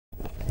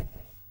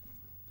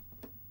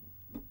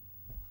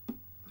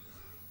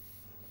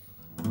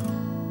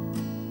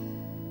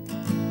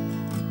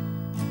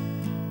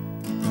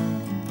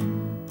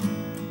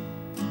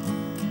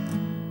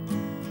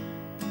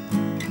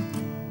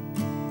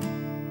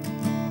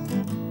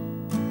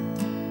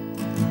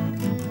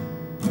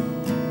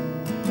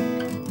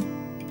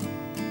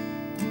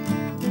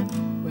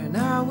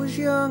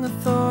young, I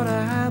thought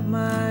I had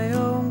my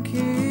own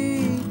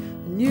key.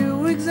 I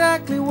knew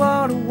exactly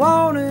what I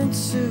wanted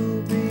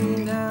to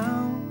be.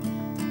 Now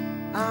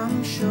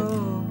I'm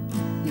sure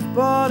you've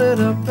boarded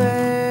up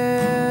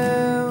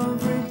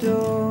every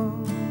door.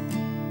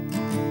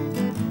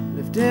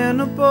 Lived in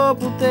a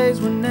bubble,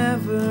 days were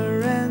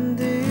never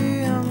ending.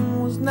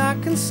 Was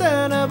not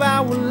concerned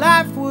about what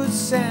life would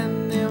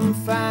send him.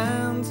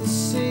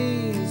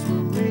 Fantasies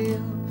were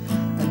real,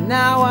 and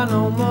now I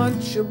know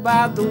much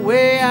about the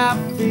way I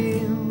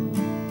feel.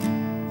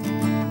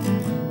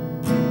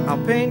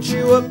 I'll paint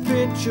you a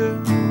picture,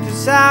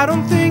 'cause I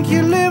don't think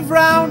you live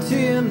round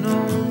here no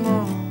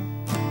more.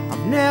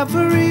 I've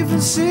never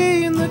even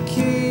seen the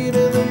key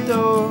to the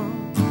door.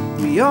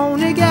 We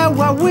only get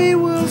what we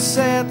will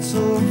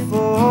settle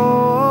for.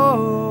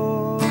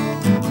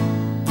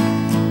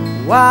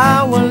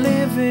 While we're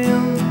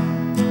living,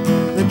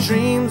 the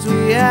dreams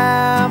we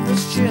have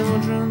as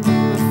children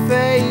will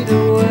fade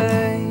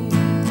away.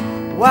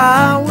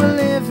 While we're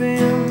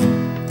living,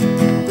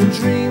 the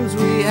dreams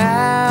we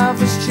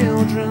have as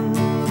children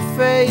will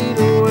fade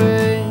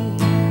away.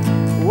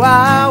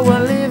 While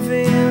we're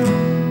living,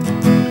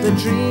 the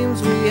dreams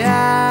we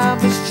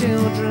have as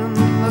children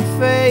will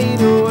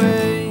fade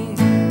away.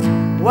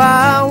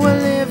 While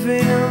we're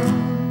living,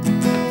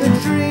 the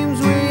dreams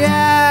we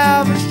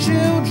have as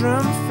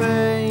children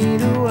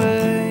fade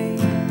away,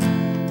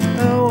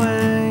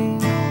 away,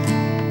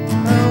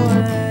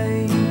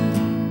 away.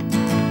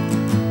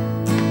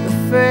 They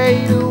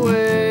fade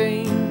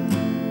away,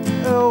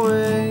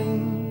 away,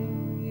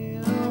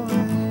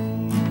 away.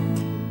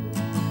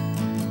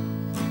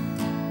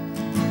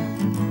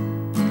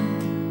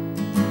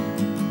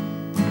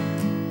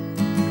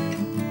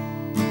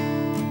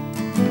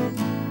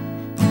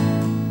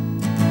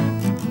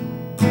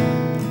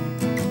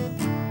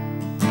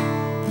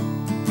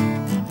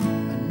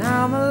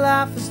 Now my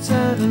life has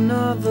turned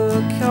another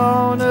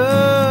corner.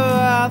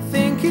 I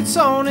think it's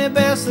only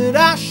best that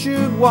I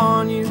should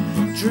warn you.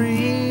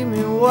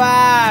 Dreaming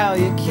while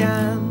you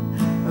can,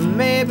 and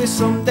maybe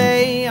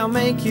someday I'll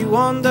make you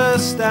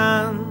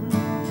understand.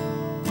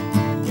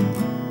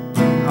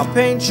 I'll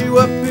paint you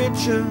a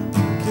picture,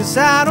 'cause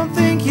I don't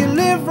think you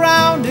live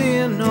round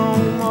here no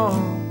more.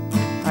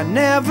 I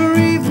never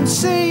even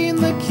seen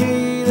the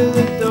key to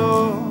the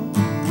door.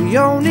 We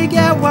only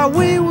get what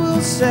we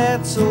will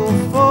settle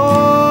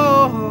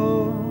for.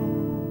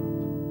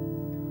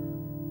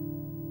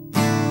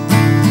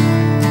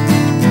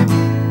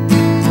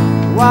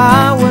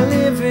 While we're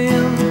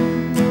living,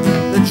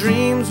 the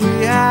dreams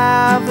we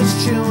have as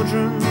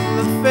children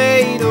will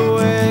fade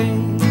away.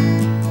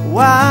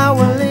 While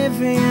we're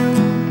living,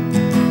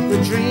 the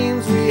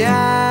dreams we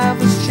have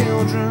as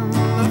children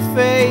will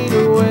fade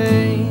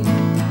away.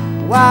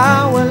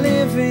 While we're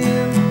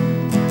living,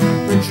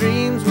 the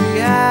dreams we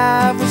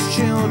have as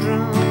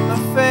children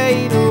will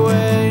fade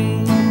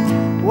away.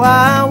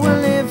 While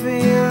we're living,